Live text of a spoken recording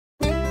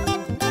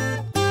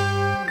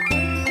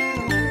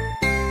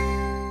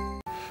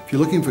If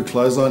you're looking for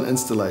clothesline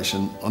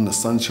installation on the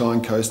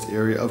Sunshine Coast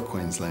area of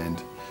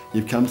Queensland,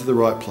 you've come to the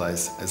right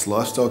place, as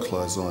Lifestyle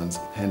Clotheslines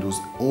handles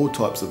all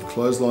types of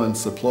clothesline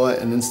supply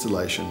and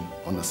installation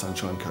on the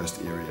Sunshine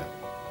Coast area.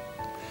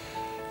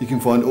 You can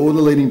find all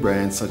the leading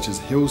brands such as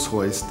Hills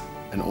Hoist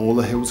and all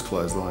the Hills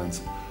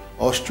Clotheslines,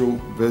 Austral,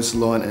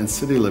 Rotary and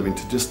City Living,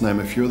 to just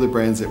name a few of the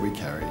brands that we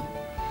carry.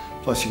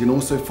 Plus, you can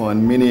also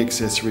find many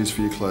accessories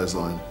for your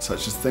clothesline,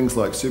 such as things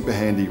like super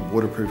handy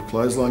waterproof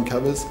clothesline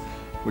covers,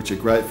 which are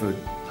great for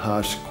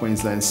harsh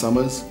Queensland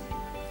summers,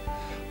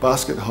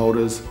 basket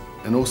holders,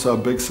 and also a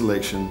big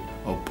selection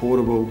of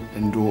portable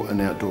indoor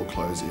and outdoor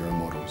clothes era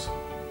models.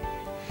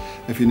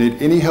 If you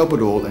need any help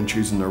at all in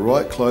choosing the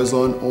right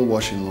clothesline or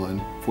washing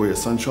line for your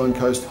Sunshine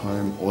Coast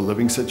home or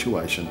living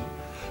situation,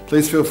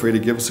 please feel free to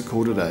give us a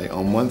call today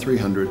on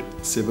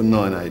 1300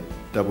 798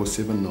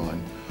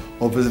 779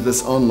 or visit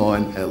us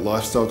online at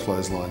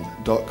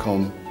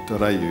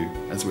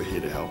lifestyleclotheslines.com.au, as we're here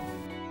to help.